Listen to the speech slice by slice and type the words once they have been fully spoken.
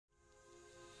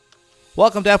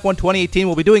Welcome to F1 2018.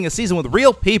 We'll be doing a season with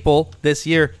real people this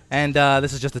year, and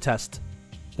this is just a test.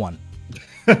 One.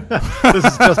 This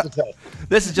is just a test.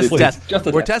 This is just a test. We're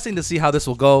test. testing to see how this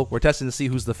will go. We're testing to see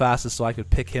who's the fastest so I could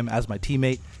pick him as my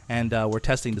teammate, and we're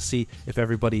testing to see if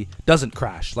everybody doesn't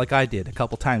crash like I did a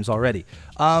couple times already.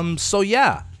 So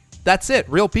yeah, that's it.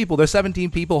 Real people. There's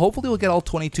 17 people. Hopefully we'll get all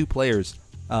 22 players,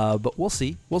 but we'll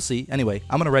see. We'll see. Anyway,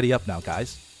 I'm going to ready up now,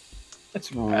 guys. Let's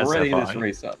ready this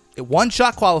race up.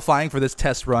 One-shot qualifying for this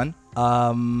test run.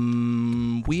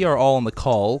 We are all on the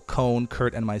call, Cone,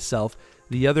 Kurt, and myself.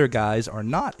 The other guys are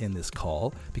not in this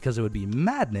call because it would be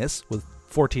madness with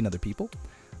 14 other people.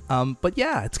 But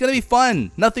yeah, it's going to be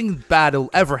fun. Nothing bad will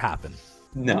ever happen.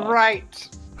 No. Right.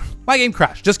 My game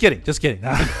crashed. Just kidding. Just kidding.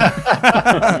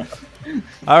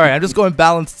 All right, I'm just going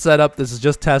balanced setup. This is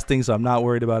just testing, so I'm not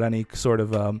worried about any sort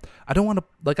of... I don't want to...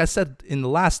 Like I said in the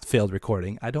last failed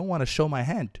recording, I don't want to show my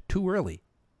hand too early.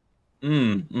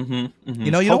 You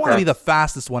know, you don't want to be the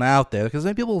fastest one out there because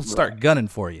then people will start gunning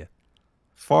for you.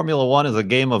 Formula One is a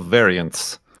game of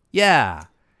variance. Yeah,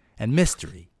 and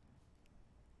mystery.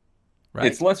 Right?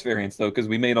 It's less variance, though, because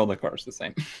we made all the cars the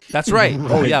same. That's right.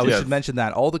 Oh, yeah, we yes. should mention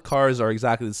that. All the cars are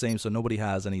exactly the same, so nobody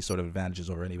has any sort of advantages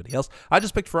over anybody else. I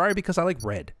just picked Ferrari because I like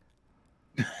red.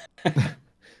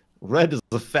 Red is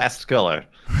the fast color.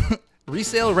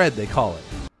 Resale red, they call it.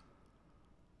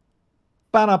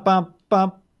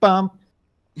 Ba-da-bum-bum-bum.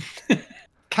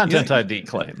 Content ID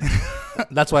claim.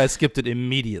 That's why I skipped it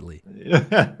immediately.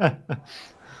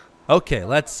 Okay,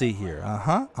 let's see here.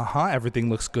 Everything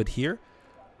looks good here.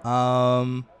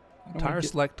 Tire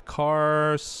select,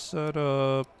 car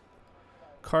setup.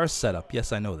 Car setup.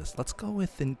 Yes, I know this. Let's go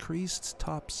with increased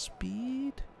top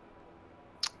speed.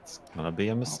 It's gonna be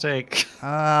a mistake.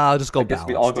 I'll just go I guess balanced.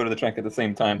 we all go to the track at the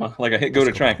same time, huh? Like I hit go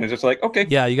to track, and it's just like, okay,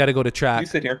 Yeah, you got to go to you track.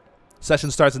 sit here. Session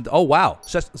starts in... Oh, wow.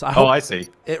 Oh, I see.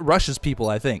 It rushes people,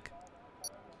 I think.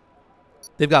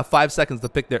 They've got 5 seconds to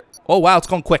pick their... Oh, wow, it's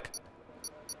going quick.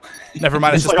 Never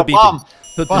mind, it's It's just like the a beeping. bomb.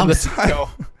 The Bombs time, go.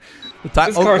 the time,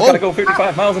 This car's got to go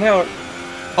 55 miles an hour.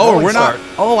 Oh, Rolling we're not...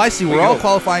 start. Oh, I see. We're We all go.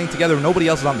 qualifying together. Nobody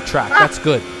else is on the track. That's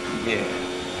good. Yeah.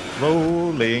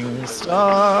 Rolling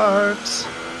start.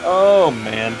 Oh,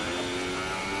 man.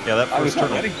 Yeah, that I was first not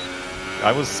turn. ready.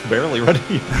 I was barely ready.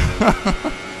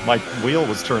 My wheel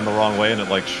was turned the wrong way, and it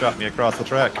like shot me across the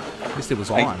track. At least it was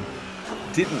I- on.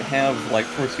 Didn't have like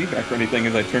force feedback or anything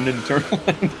as I turned into turn one.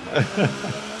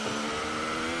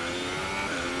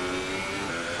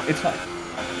 It's fine.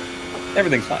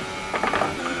 Everything's fine.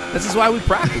 This is why we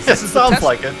practice. It This is the sounds test.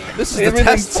 like it. This is the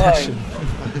Everything's test fine. session.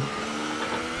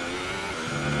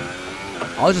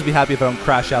 I'll just be happy if I don't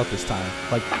crash out this time.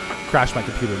 Like, crash my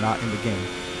computer, not in the game.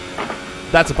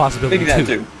 That's a possibility, Maybe that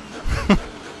too.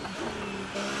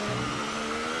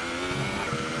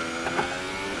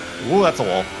 Ooh, that's a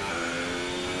wall.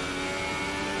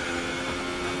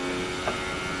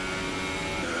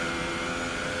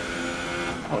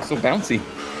 Oh, it's so bouncy.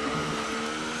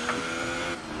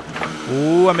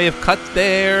 Ooh, I may have cut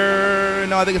there.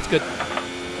 No, I think it's good.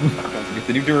 Don't forget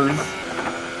the new doors.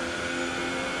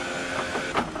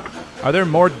 Are there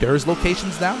more DERS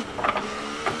locations now?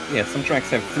 Yeah, some tracks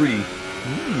have 3.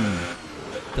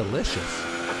 Delicious.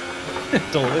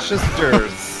 Delicious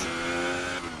dirs.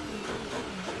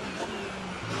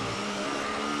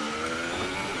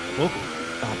 Whoop.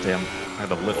 Oh, damn. I had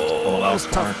to lift Oh, that was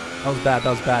the car. tough. That was bad. That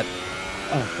was bad.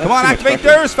 Oh, that's Come on, too much activate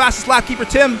pressure. DERS. Fastest lap keeper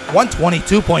Tim.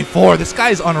 122.4. This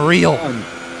guy's unreal.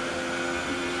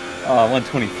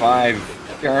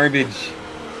 125. Garbage.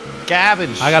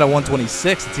 Garbage. I got a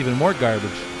 126. It's even more garbage.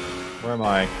 Where am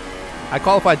I? I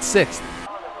qualified 6th.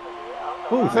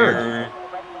 Ooh, third.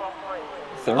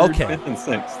 Third, Okay. 5th, and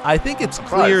 6th. I think it's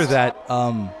clear that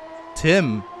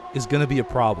Tim is going to be a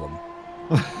problem.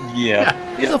 Yeah.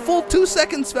 He's a full 2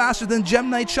 seconds faster than Gem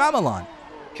Knight Shyamalan.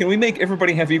 Can we make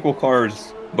everybody have equal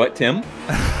cars but Tim?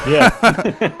 Yeah.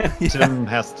 Tim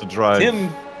has to drive Tim,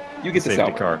 you get the safety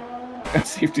salve. car.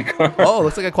 Safety car. Oh,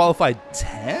 looks like I qualified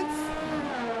 10th?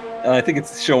 I think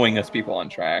it's showing us people on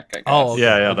track. I guess. Oh, okay.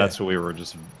 Yeah, that's what we were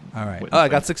just. All right. witnessing. Oh, I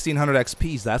got 1,600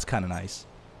 XPs. That's kind of nice.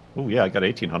 Oh, yeah, I got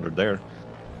 1,800 there.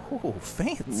 Oh,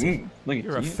 fancy. Look at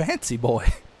You're a you. fancy boy.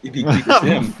 You beat Tim. You're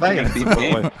gonna Fancy beat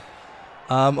me. boy.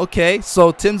 Okay,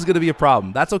 so Tim's going to be a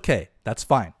problem. That's okay. That's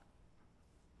fine.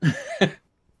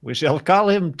 We shall call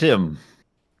him Tim.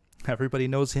 Everybody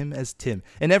knows him as Tim.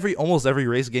 In almost every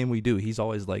race game we do, he's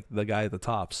always like the guy at the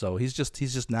top. So he's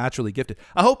just naturally gifted.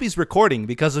 I hope he's recording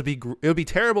because it would be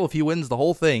terrible if he wins the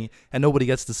whole thing and nobody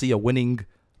gets to see a winning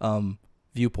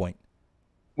viewpoint.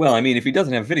 Well, I mean, if he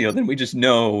doesn't have video, then we just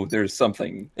know there's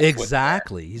something.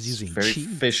 Exactly. He's using Very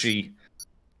cheats. fishy.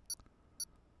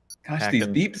 Gosh, these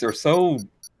Hacking. beeps are so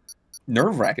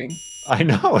nerve-wracking. I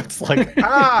know, it's like,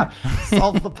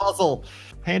 solve the puzzle.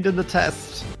 Hand in the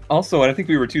test. Also, I think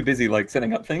we were too busy like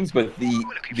setting up things, but the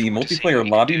multiplayer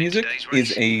lobby music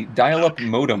is a dial-up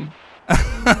modem.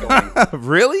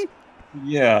 Really?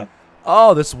 Yeah.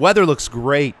 Oh, this weather looks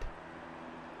great.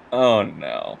 Oh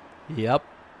no. Yep.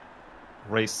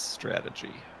 Race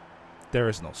strategy. There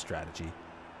is no strategy.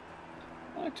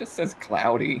 Oh, it just says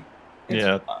cloudy. It's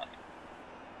Yeah. fine.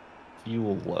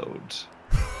 Fuel load.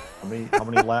 How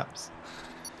many laps?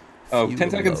 Oh, Fuel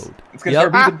 10 seconds. load. It's gonna Yep.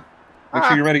 start beeping. Make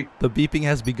sure you're ready. The beeping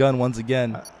has begun once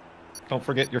again. Don't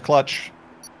forget your clutch.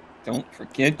 Don't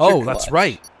forget. Oh, your that's clutch.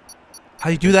 right. How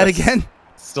do you do that That's- again?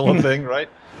 Still a thing, right?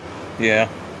 Yeah.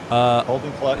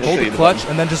 Holding clutch. Hold Hold show the you the clutch button.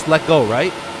 and then just let go,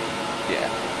 right? Yeah.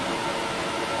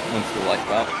 Once the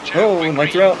lights out. Oh, and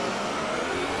lights are out.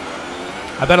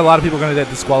 I bet a lot of people are going to get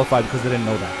disqualified because they didn't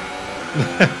know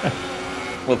that.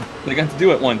 Well, they got to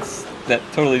do it once. That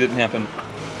totally didn't happen.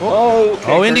 Oh,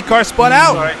 okay, Oh, Kurt. IndyCar spun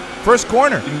out. Sorry. First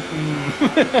corner.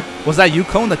 Was that you,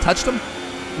 Cone, that touched him?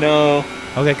 No,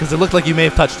 Okay, because it looked like you may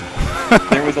have touched him.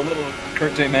 there was a little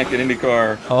Kurt J. Mack at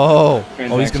IndyCar. Oh, he's going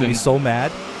to be Transaction. so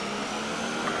mad.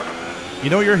 You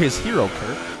know you're his hero,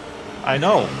 Kurt. I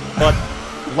know, but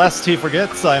lest he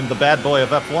forgets, I'm the bad boy of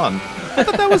F1. I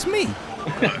thought that was me.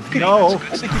 No.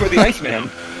 I think you were the Iceman.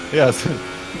 Yes.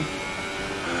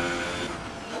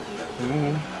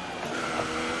 Ooh.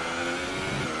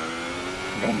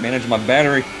 Gotta manage my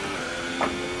battery.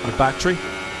 Your battery.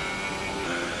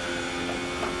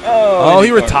 Oh, he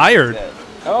IndyCar is retired. dead.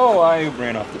 Oh, I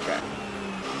ran off the track.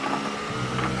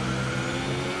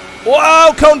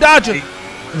 Whoa, Cone dodging.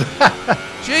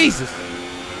 Jesus.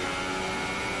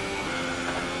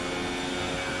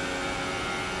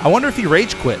 I wonder if he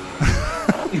rage quit.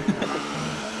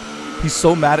 He's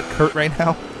so mad at Kurt right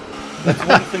now. That's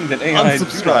one thing that AI do not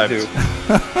Unsubscribed. do.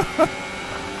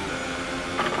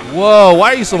 Whoa,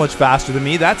 why are you so much faster than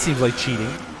me? That seems like cheating.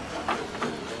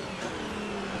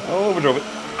 Oh, overdrove it.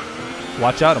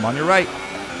 Watch out, I'm on your right.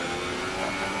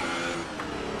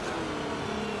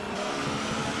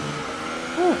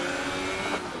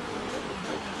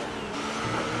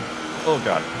 Oh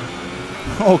god.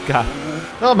 Oh, God.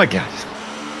 Oh my god.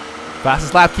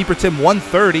 Fastest lap, keeper Tim,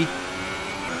 130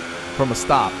 from a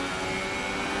stop.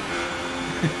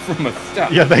 From a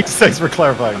stop. Yeah, thanks for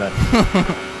clarifying that.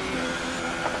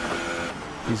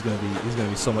 He's gonna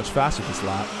be so much faster this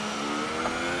lap.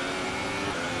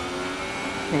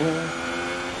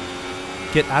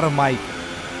 Get out of my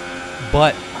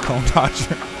butt, Cone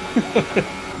Dodger.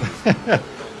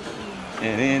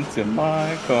 And into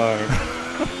my car.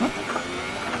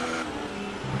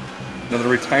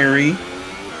 Another retiree.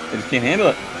 They just can't handle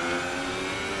it.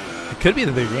 It could be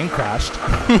that their game crashed.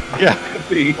 Yeah. Could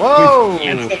be. Whoa! We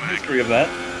can't stop history of that.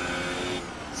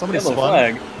 Somebody Yellow spun.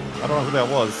 flag. I don't know who that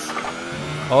was.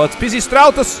 Oh, it's PC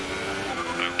Strautus,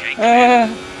 Ah,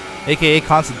 aka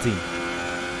Constantine,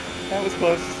 that was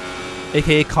close.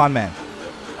 aka Conman,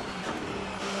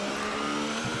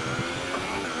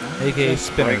 aka Just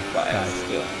Spinner. break by us Guys.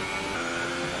 still.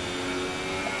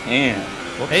 And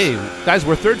Whoops. Hey, guys,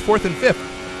 we're third, fourth, and fifth.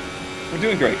 we're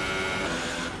doing great.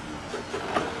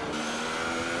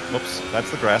 Whoops,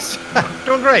 that's the grass.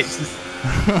 Doing great.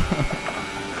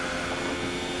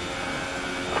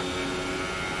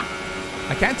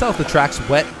 I can't tell if the track's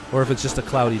wet or if it's just a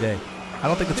cloudy day. I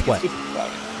don't think it's wet. Just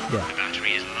cloudy. Yeah.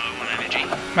 Battery is low on energy.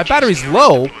 My battery's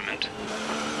low. Deployment.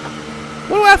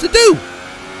 What do I have to do?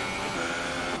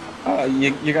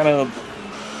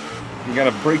 You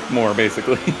gotta brake more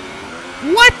basically.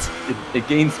 What? It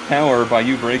gains power by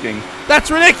you braking.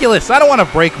 That's ridiculous. I don't want to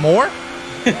brake more.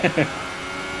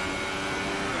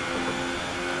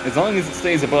 As long as it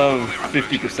stays above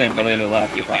 50% by the end of the lap,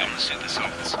 you're You'll be fine. on the super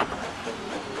softs.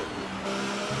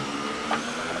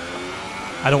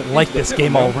 I don't like this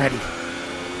game already.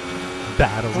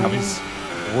 Batteries.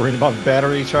 Worried about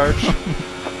battery charge.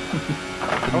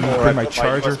 I don't know where I Bring my put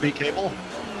charger. USB cable.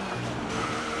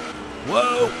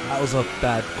 Whoa, that was a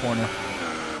bad corner.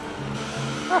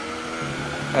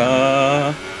 Did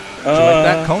Did you like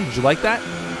that, Cone? Did you like that?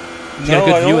 Did you No, get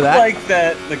a good I view don't of that? like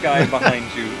that the guy behind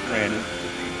you ran it.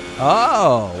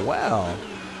 Oh, well.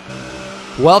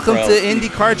 Welcome Well, to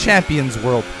IndyCar Champions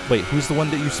World. Wait, who's the one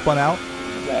that you spun out?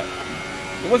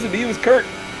 It wasn't me, it was Kurt.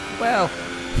 Well,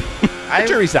 the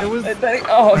jury's out. It was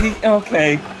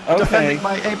Okay. defending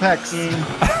my apex.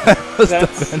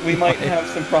 We might have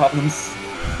some problems.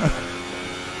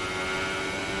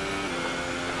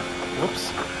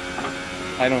 Whoops.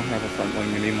 I don't have a front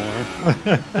wing anymore.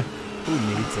 Who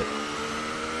needs it?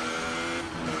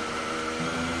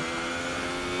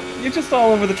 You're just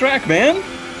all over the track, man.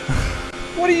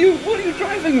 What are you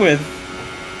driving with?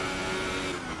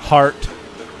 Heart.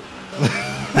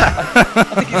 I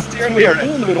think he's steering with a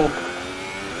wheel in the middle.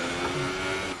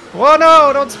 Oh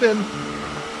no! Don't spin.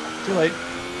 Too late.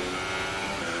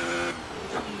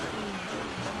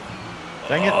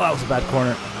 Dang it! Oh, that was a bad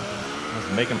corner. I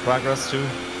was making progress too.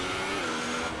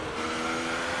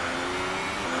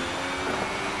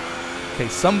 Okay,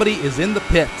 somebody is in the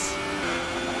pits.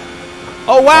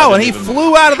 Oh wow, Oh, and he didn't even-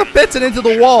 flew out of the pits and into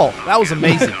the wall. That was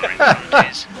amazing.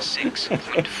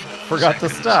 Forgot to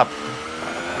stop.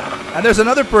 And there's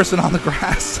another person on the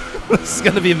grass. This is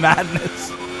gonna be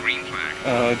madness. Green flag.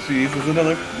 Oh, jeez, there's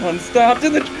another one stopped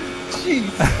in the... Jeez.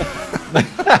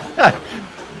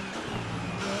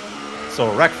 So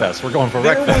Wreckfest, we're going for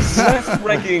There was Wreckfest. less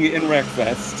wrecking in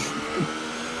Wreckfest.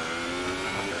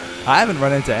 I haven't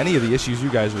run into any of the issues you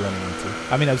guys are running into.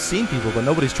 I mean, I've seen people, but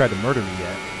nobody's tried to murder me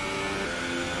yet.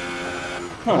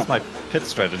 That's my pit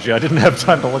strategy. I didn't have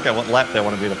time to look at what lap they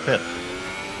wanted me to pit.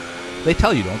 They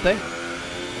tell you, don't they?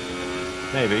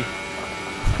 Maybe.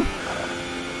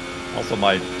 Also,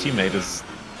 my teammate is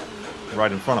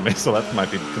right in front of me, so that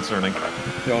might be concerning.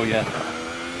 Oh, yeah.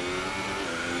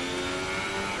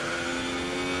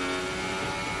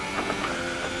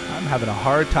 I'm having a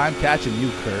hard time catching you,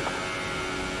 Kurt.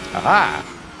 Aha!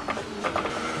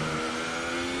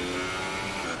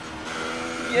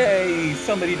 Yay,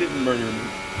 somebody didn't murder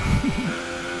me.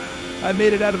 I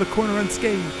made it out of the corner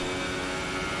unscathed.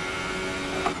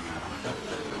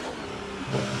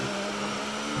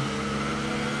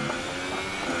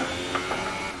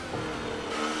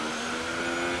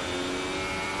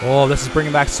 Oh, this is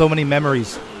bringing back so many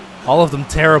memories. All of them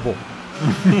terrible.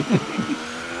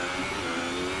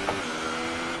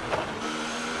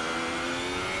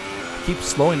 Keep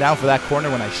slowing down for that corner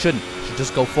when I shouldn't. Should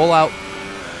just go full out,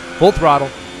 full throttle.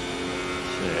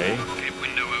 Okay. Okay,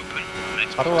 window open.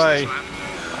 Let's How do pause I... this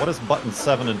lap. What is button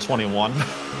 7 and 21?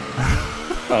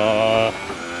 Uh,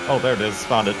 Oh, there it is.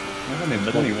 Found it. I'm in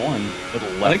Middle. 21. Middle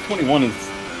I left. think 21 is,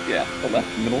 yeah, the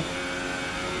left middle.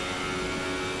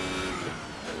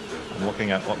 I'm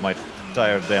looking at what my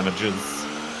tire damage is.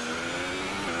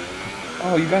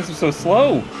 Oh, you guys are so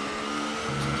slow.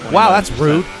 Wow, that's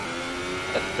rude.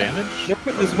 Damage? They're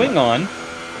putting this wing on.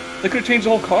 They could have changed the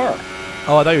whole car.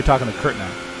 Oh, I thought you were talking to Kurt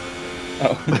now.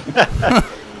 Oh.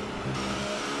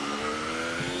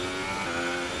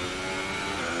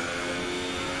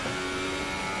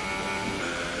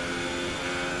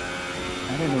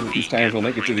 I don't know if these tires will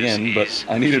make it to the end, but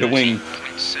I needed a wing.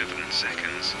 0.7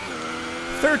 seconds.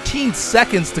 13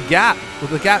 seconds to gap.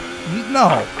 With the gap.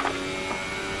 No,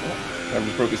 Driver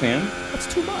just broke his hand.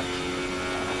 that's too much.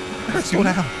 Kurt, slow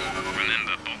down.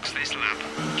 Remember, box this lap.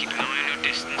 Keep an eye on your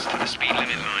distance to the speed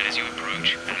limit line as you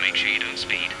approach, and make sure you don't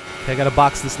speed. Okay, I gotta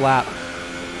box this lap.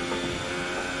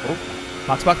 Oh.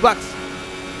 Box, box, box.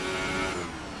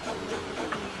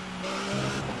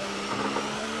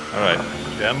 Alright.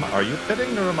 Jem, are you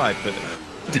pitting or am I pitting?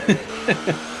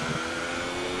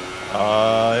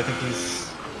 I think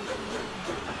he's...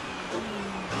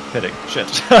 pitting.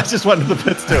 Shit. I just went into the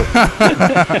pits too.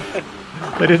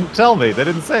 They didn't tell me. They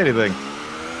didn't say anything.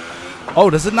 Oh,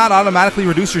 does it not automatically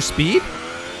reduce your speed?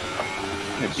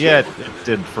 Yeah, it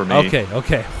did for me. Okay,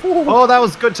 okay. Oh, that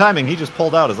was good timing. He just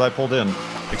pulled out as I pulled in.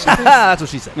 Excuse me? That's what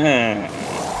she said. Go,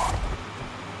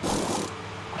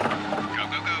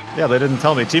 go, go. Yeah, they didn't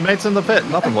tell me. Teammates in the pit.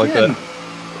 Nothing like Again, that.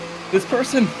 This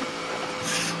person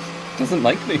doesn't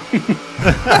like me.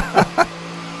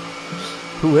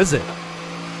 Who is it?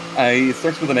 It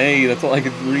starts with an A, that's all I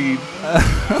could read.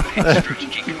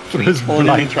 Strategy For his Pulling in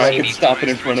black- and trying to stop it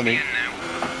in front of me.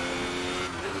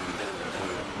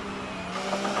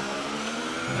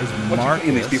 There's What's Marcus.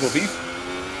 in these people, Beef?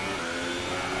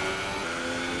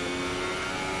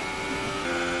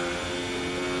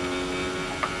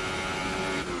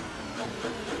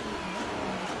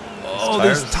 Oh,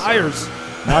 there's tires.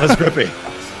 Not as grippy.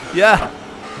 Yeah,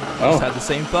 Oh, just had the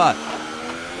same thought.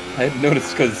 I hadn't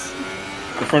noticed because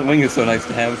the front wing is so nice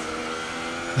to have.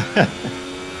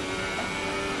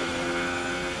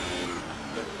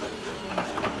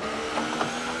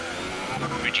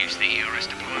 Reduce the ERS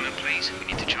deployment, please. We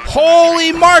need to charge.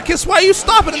 Holy Marcus, why are you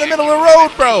stopping in the middle of the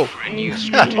road, bro? For a new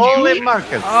strategy. Holy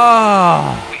Marcus.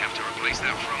 Ah, We have to replace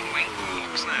that front wing.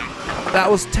 Locks now. that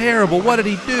was terrible. What did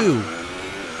he do?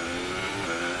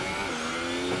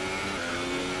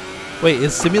 Wait,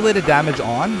 is simulated damage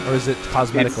on, or is it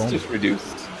cosmetic It's only? just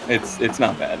reduced. It's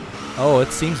not bad. Oh,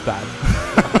 it seems bad.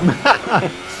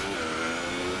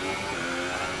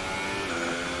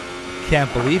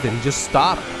 Can't believe it. He just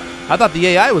stopped. I thought the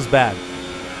AI was bad.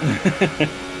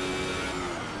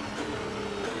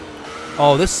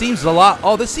 Oh, this seems a lot.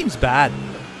 Oh, this seems bad.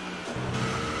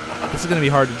 This is gonna be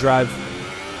hard to drive.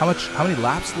 How many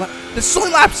laps left? This is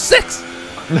only lap 6.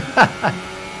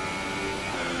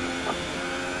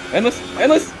 Endless.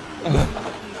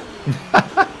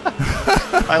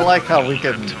 I like how we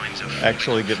can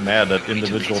actually get mad at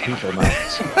individual people now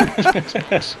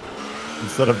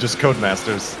instead of just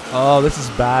Codemasters. Oh, this is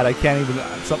bad. I can't even.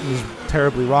 Something is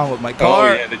terribly wrong with my car.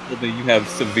 Oh yeah, they told me you have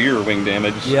severe wing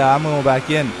damage. Yeah, I'm going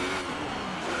back in.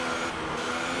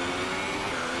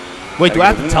 Wait, do I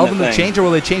have to tell them to change, or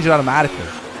will they change it automatically?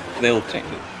 They'll change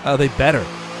it. Oh, they better.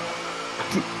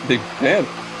 They can.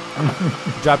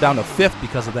 Drop down to 5th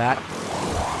because of that.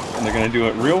 And they're gonna do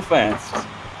it real fast.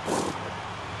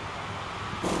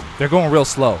 They're going real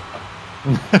slow.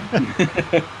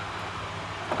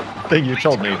 Thing you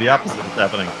told me, the opposite is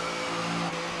happening.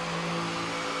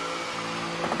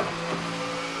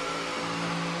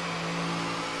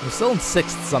 We're still in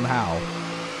 6th somehow.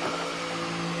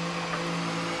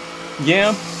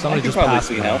 Yeah, Somebody I could just probably passed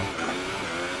see me. how.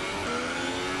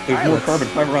 There's Alright, more let's- carbon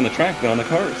fiber on the track than on the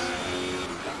cars.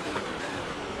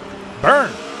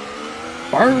 Burn!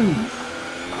 Burn!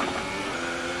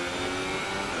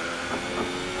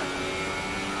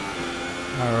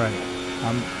 All right.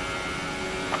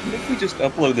 What if we just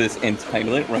upload this and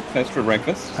title it Wreckfest for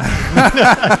Breakfast?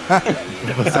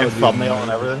 With the same thumbnail and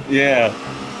everything. Yeah.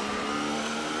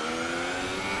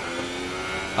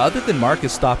 Other than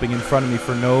Marcus stopping in front of me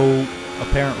for no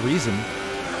apparent reason,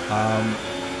 I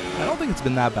don't think it's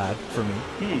been that bad for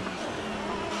me.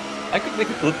 I could make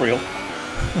a clip reel.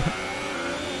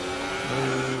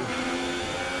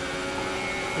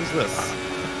 Who's this?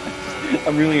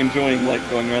 I'm really enjoying like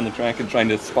going around the track and trying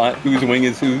to spot whose wing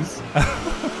is whose.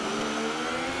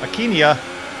 Akinia,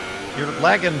 you're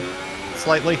lagging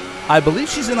slightly. I believe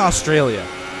she's in Australia.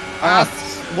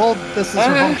 Well, this is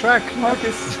her home track.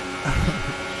 Marcus.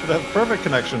 Should have perfect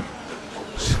connection.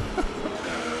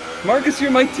 Marcus, you're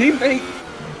my teammate.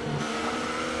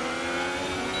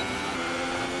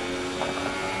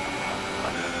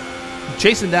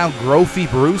 Chasing down Grofy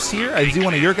Bruce here. Is he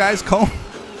one of your guys, Cone?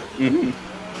 Mm-hmm.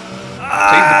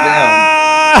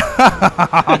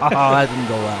 Oh, that didn't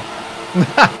go well.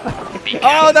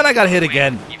 Oh, then I got hit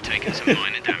again. You've taken some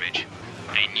minor damage.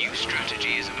 A new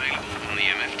strategy is available on the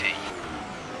MFT.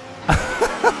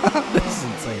 This is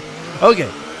insane. Okay,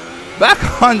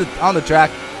 back on the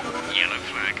track. Yellow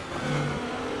flag.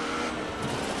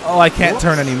 Oh, I can't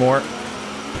turn anymore.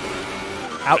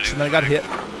 Ouch! And then I got hit,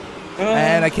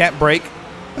 and I can't brake.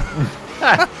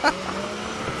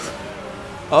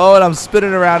 Oh, and I'm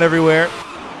spinning around everywhere.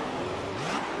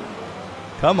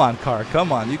 Come on, car.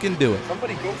 Come on. You can do it.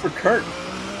 Somebody go for Kurt.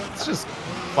 It's just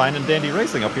fine and dandy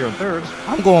racing up here in 3rd.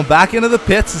 I'm going back into the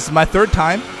pits. This is my 3rd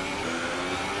time.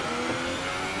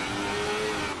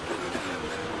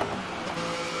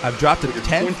 I've dropped to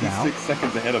 10th now. 26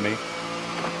 seconds ahead of me.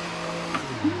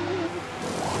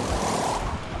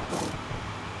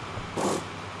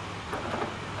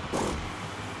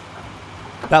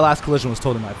 That last collision was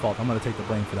totally my fault. I'm going to take the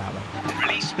blame for that one.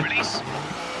 Release, release.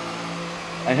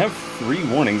 I have 3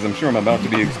 warnings. I'm sure I'm about to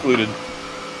be excluded.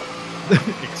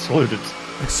 Excluded.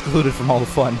 Excluded from all the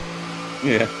fun.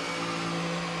 Yeah.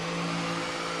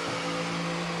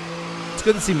 It's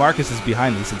good to see Marcus is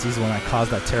behind me since he's the one that caused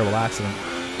that terrible accident.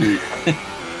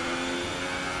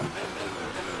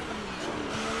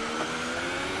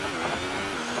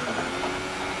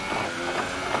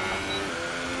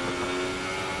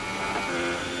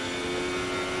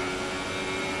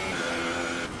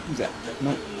 Who's that?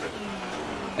 No.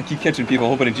 I keep catching people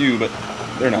hoping it's you, but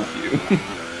they're not you.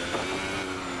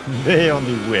 They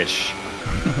only wish.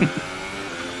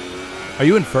 Are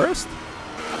you in 1st?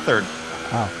 3rd.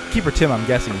 Oh. Keeper Tim, I'm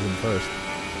guessing, is in 1st.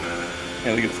 I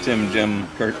think it's Tim, Jem,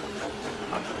 Kurt.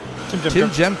 Tim,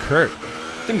 Jem, Kurt.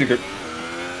 Tim, Jem, Kurt.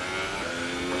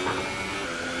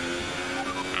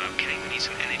 Okay, we need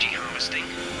some energy harvesting.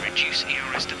 Reduce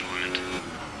ERS deployment.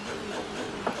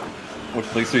 What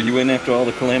place are you in after all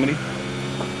the calamity?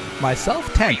 Myself,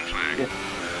 Green 10th. flag.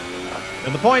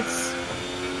 And the points.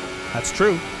 That's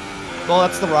true. Well,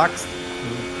 that's the rocks.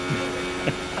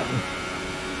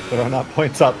 There are not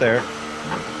points out there.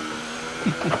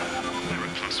 There are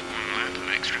 +1 lap of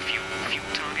extra fuel. Fuel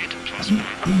target +1.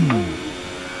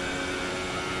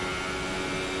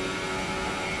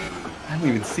 I don't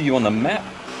even see you on the map.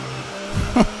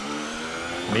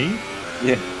 Me?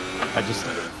 Yeah. I just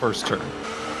did it first turn.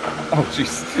 Oh,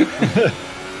 jeez.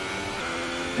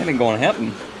 That ain't gonna happen.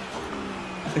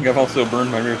 I think I've also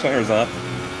burned my rear tires off.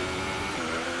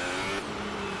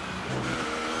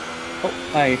 Oh,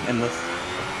 hi, Endless.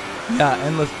 Yeah,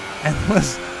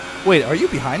 Endless. Wait, are you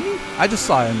behind me? I just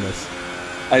saw Endless.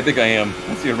 I think I am.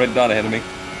 I see a red dot ahead of me.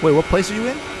 Wait, what place are you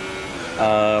in?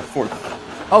 4th.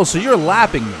 Oh, so you're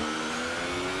lapping me.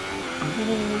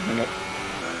 Hang up.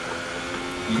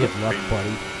 Good luck,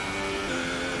 buddy.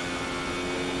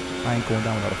 I ain't going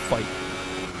down without a fight.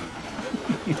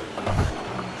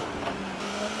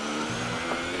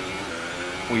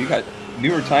 Well, you got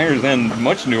newer tires and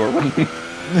much newer ones.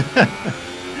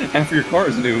 Half of your car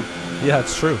is new. Yeah,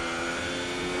 it's true.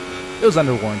 It was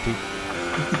under warranty.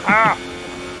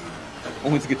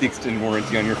 Always get the extended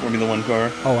warranty on your Formula 1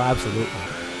 car. Oh, absolutely.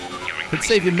 Could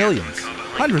save you millions.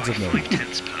 Hundreds of millions.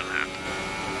 Tenths per lap.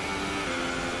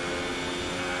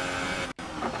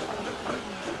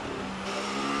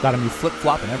 Got a new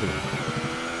flip-flop and everything.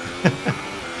 You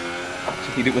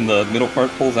hate it when the middle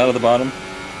part pulls out of the bottom.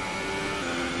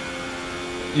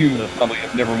 You probably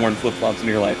have never worn flip-flops in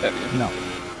your life, have you? No.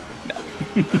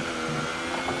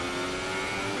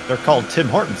 They're called Tim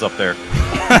Hortons up there.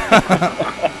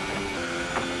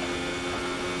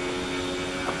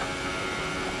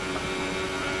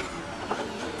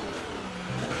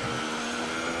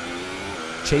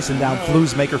 Chasing down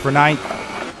Flues Maker for 9th.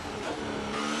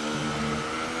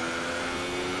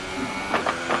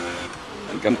 I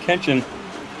think I'm catching.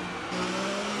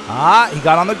 Ah, he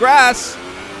got on the grass.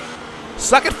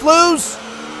 Suck it, Flues!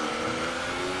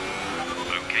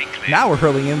 Okay, clear. Now we're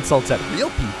hurling insults at real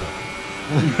people.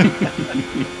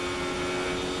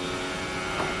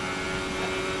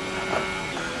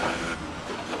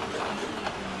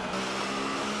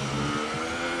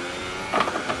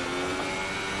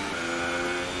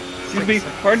 Excuse me.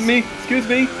 Pardon me. Excuse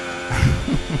me.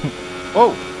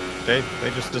 Oh, okay, they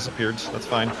just disappeared. That's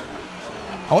fine.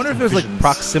 I wonder if there's like Visions.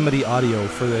 proximity audio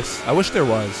for this. I wish there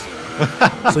was.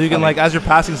 So you can like, as you're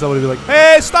passing somebody, be like,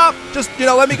 "Hey, stop! Just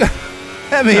let me go,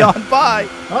 let me on by."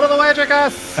 Out of the way,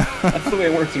 jackass! That's the way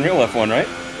it works in real F1, right?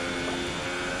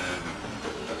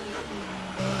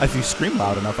 If you scream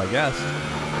loud enough, I guess.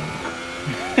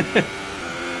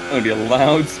 That would be a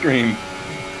loud scream.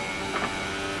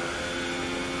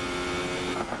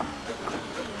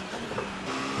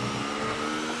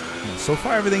 So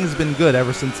far, everything has been good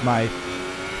ever since my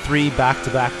 3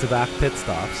 back-to-back-to-back pit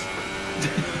stops.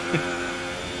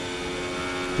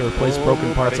 To replace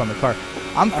broken parts on the car.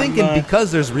 I'm thinking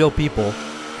because there's real people,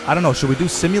 I don't know. Should we do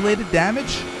simulated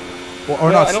damage, or No,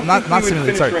 I not? don't Not think we would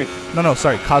simulated. Sorry, finish no,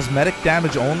 sorry. Cosmetic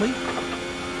damage only.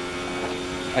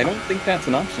 I don't think that's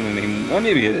an option anymore. Well,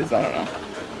 maybe it is. I don't know.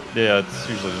 Yeah, it's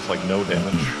usually just like no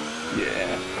damage.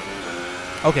 Yeah.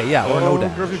 Okay, yeah, or no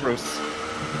damage. Groovy Bruce.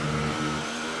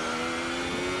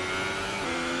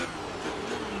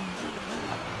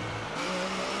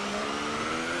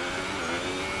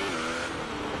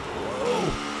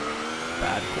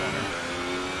 Bad corner.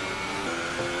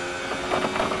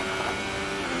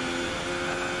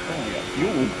 Oh, yeah.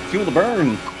 Fuel to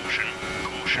burn. Caution,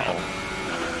 caution.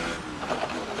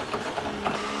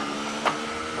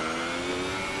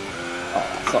 Oh,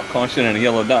 I saw caution and a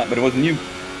yellow dot, but it wasn't you.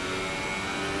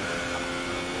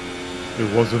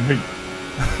 It wasn't me.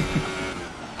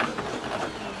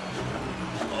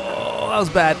 Oh, that was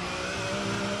bad.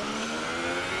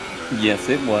 Yes,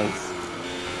 it was.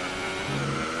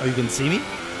 Oh, you can see me?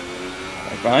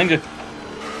 Right behind you.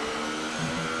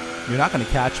 You're not gonna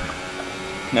catch me.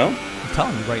 No? I'm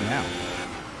telling you right now.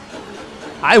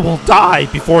 I will die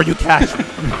before you catch me.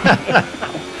 The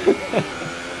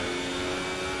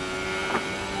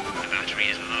battery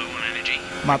is low on energy.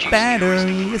 My Reducing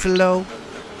battery your is low.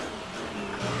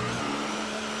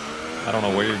 I don't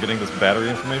know where you're getting this battery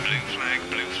information. Blue flag,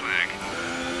 blue flag.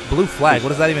 Blue flag. What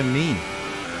does that even mean?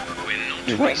 We're not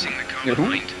You're what? racing the car You're who?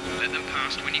 behind. Let them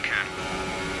past when you can.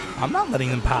 I'm not letting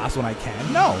them pass when I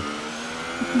can. No.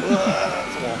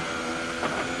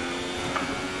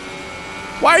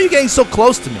 Why are you getting so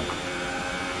close to me?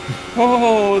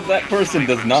 Oh, that person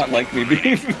does not like me,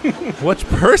 Beef. Which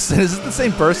person? Is it the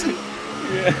same person?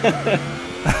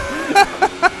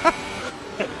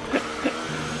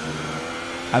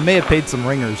 I may have paid some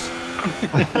ringers.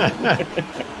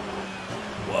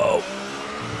 Whoa.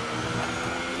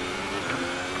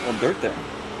 Well, dirt there.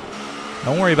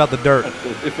 Don't worry about the dirt. That's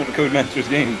a different Codemasters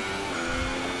game.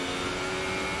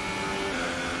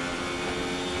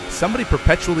 Somebody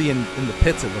perpetually in the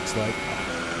pits, it looks like.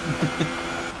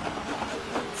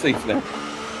 Safe there.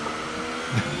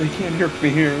 They can't hear me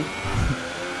here.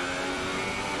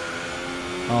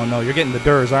 Oh no, you're getting the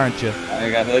durs, aren't you? I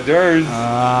got the Durs.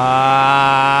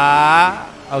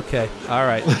 Okay, all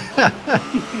right.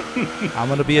 I'm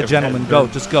gonna be a gentleman. Go,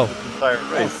 just go. Entire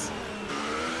race.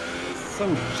 So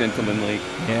gentlemanly.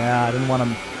 Yeah, I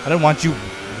didn't want you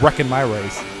wrecking my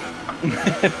race.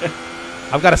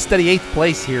 I've got a steady 8th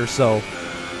place here, so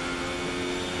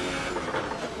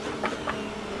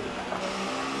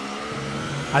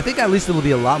I think at least it'll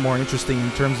be a lot more interesting in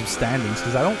terms of standings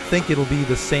because I don't think it'll be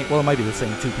the same. Well, it might be the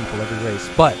same 2 people every race,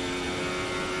 but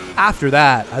after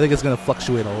that, I think it's going to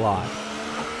fluctuate a lot.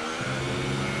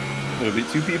 It'll be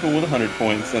 2 people with 100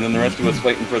 points, and then the rest of us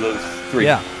fighting for those 3.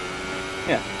 Yeah,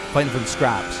 Yeah. fighting for the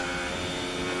scraps,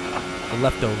 the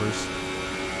leftovers.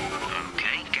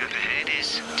 Okay, gap ahead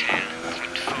is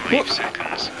 10.5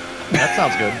 seconds. That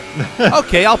sounds good.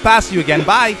 Okay, I'll pass you again.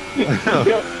 Bye.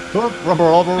 Rubber, rubber,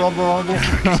 rubber, rubber.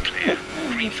 It's clear.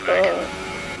 Green flag.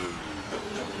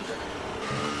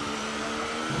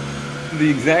 The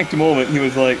exact moment he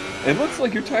was like, "It looks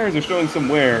like your tires are showing some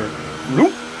wear."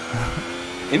 Whoop!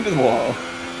 Into the wall.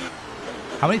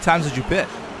 How many times did you pit?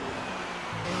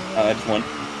 Just 1.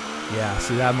 Yeah,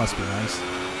 see, that must be nice.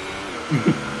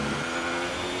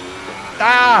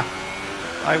 Ah!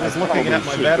 I was I looking probably at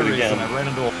my should, but batteries again. and I ran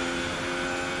into a...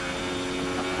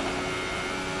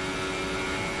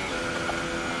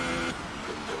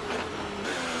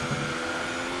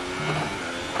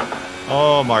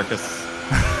 Oh, Marcus.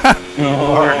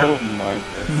 Oh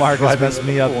my! Marcus messed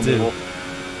me up, too.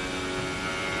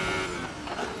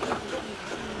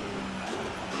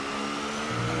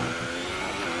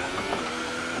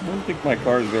 I don't think my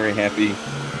car is very happy.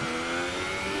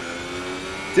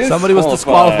 Somebody was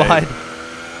disqualified.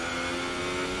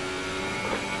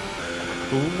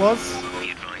 Who was?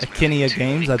 At Kinia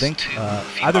Games, I think.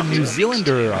 Either New Zealand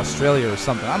or Australia or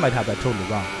something. I might have that totally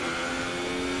wrong.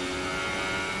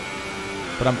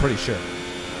 But I'm pretty sure.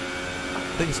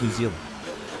 I think it's New Zealand.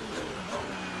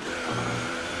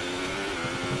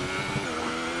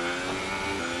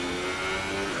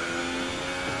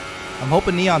 I'm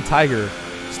hoping Neon Tiger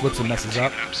slips and messes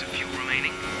up. Laps of fuel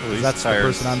remaining. 'Cause that's the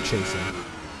person I'm chasing.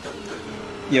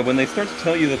 Yeah, when they start to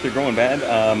tell you that they're going bad,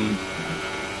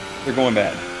 they're going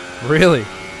bad. Really?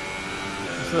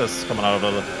 What's this coming out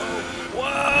of the...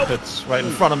 Whoa! It's right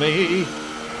in front of me.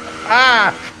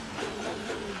 Ah!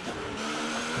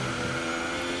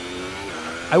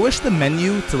 I wish the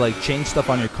menu to like change stuff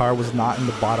on your car was not in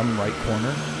the bottom right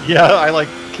corner. Yeah, I like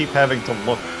keep having to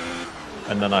look,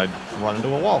 and then I run into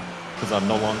a wall because I'm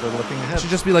no longer looking It ahead. should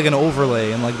just be like an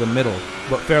overlay in like the middle,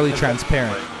 but fairly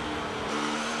transparent.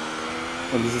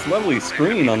 Well, there's this lovely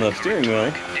screen on the steering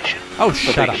wheel, Oh, but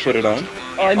shut they up. can put it on.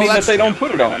 Oh, I mean that that's they true. don't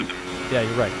put it on. Yeah,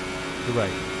 you're right. You're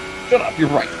right. Shut up, you're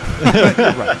right.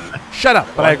 You're right. Shut up,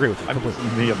 but I agree with you I'm completely.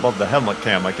 me above the helmet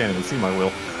cam. I can't even see my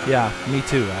wheel. Yeah, me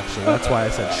too, actually. That's why I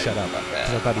said shut up.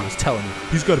 Because I thought he was telling me.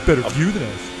 He's got a better view than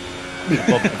us.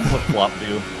 Above the flip-flop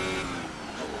view.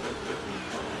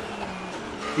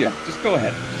 Yeah, just go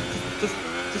ahead.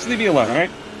 Just leave me alone, all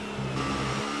right?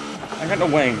 I got no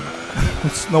wang.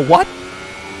 No what?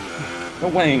 No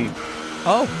wang.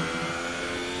 Oh.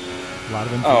 A lot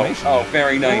of Oh, information. oh,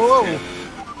 very nice. Whoa. Yeah.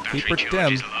 Keep Battery it charge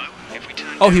dim. is low. If we turn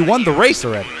Oh, he down won the the race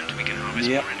already. equipment, we can harvest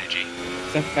Yep. more energy.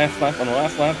 Set fast lap on the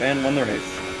last lap and won the race.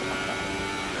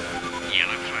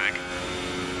 Yellow flag.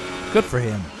 Good for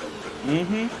him.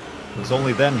 Mm-hmm. It was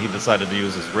only then he decided to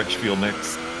use his rich fuel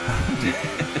mix.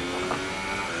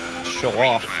 Show Green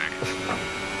off. flag.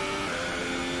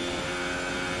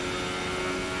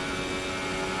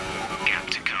 Gap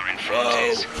to car in front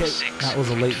is Okay, 6. that was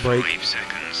a late break. 5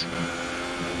 seconds.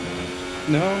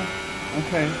 No.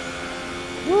 Okay.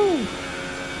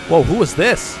 Whoa, who was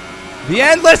this? The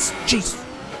Endless! Jeez.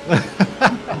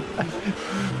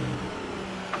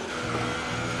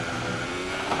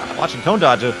 Watching Cone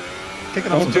Dodger.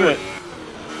 Kicking up Don't some do dirt. it.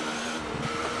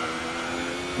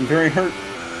 I'm very hurt.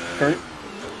 Kurt.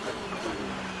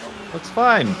 Looks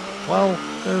fine. Well,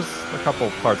 there's a couple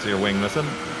parts of your wing missing.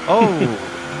 Oh!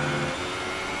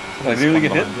 Did I nearly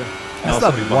get hit? That's No, not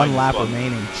somebody one behind lap you.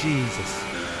 remaining. Jesus.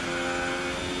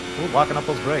 Ooh, locking up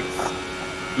those brakes.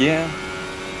 Yeah.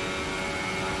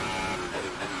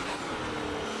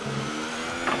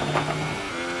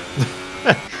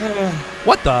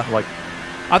 What the? Like,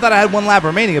 I thought I had one lap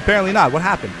remaining. Apparently not. What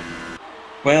happened?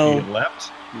 Well, he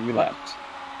left? we lapped.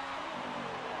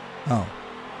 Oh.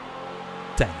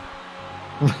 Dang.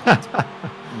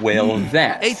 Well,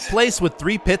 that. 8th place with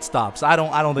 3 pit stops. I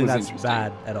don't think Was that's interesting.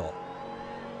 bad at all.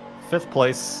 5th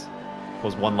place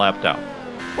was 1 lap down.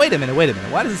 Wait a minute.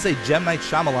 Why does it say Gem Knight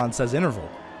Shyamalan says interval?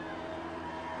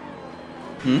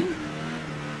 Hmm?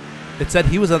 It said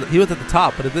he was at the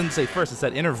top, but it didn't say first. It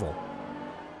said interval.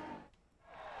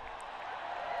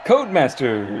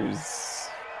 Codemasters.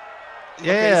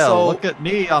 Yeah, so- look at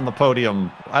me on the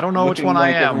podium. I don't know Looking which one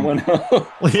like I am. everyone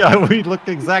else. Yeah, we look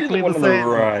exactly You're the one on same.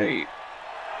 right.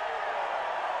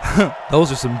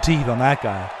 Those are some teeth on that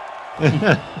guy.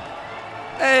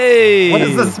 Hey! What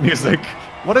is this music?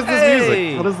 What is this Hey!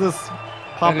 music? What is this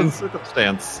pomp That and is-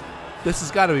 circumstance? This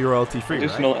has got to be royalty free, right?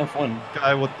 Additional F1.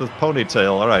 Guy with the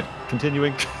ponytail. All right,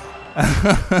 continuing.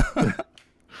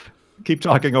 Keep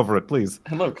talking over it, please.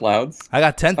 Hello, Clouds. I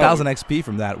got 10,000 XP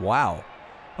from that. Wow.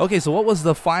 Okay, so what was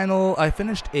the final? I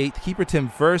finished 8th. Keeper Tim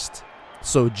first.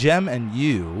 So Gem and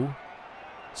you,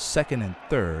 2nd and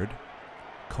 3rd.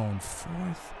 Cone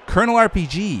 4th. Colonel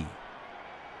RPG,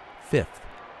 5th.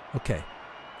 Okay.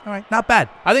 All right, not bad.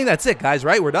 I think that's it, guys.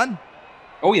 Right? We're done.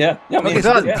 Oh yeah. Yeah. Okay, we're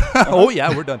done. Yeah. Oh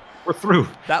yeah, we're done. We're through.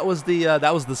 That was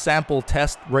the sample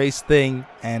test race thing,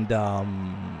 and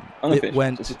it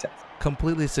went Just a test.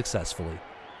 completely successfully.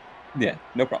 Yeah.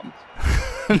 No problems.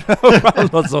 No problem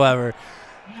whatsoever.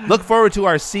 Look forward to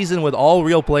our season with all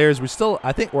real players.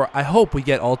 I hope we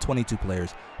get all 22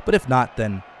 players. But if not,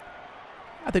 then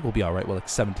I think we'll be all right with like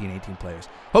 17, 18 players.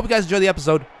 Hope you guys enjoy the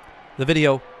episode, the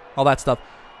video, all that stuff.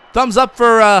 Thumbs up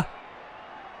for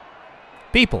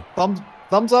people.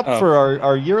 Thumbs up for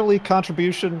our yearly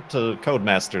contribution to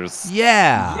Codemasters.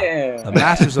 Yeah. Yeah. The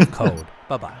Masters of Code.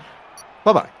 Bye-bye.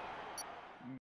 Bye-bye.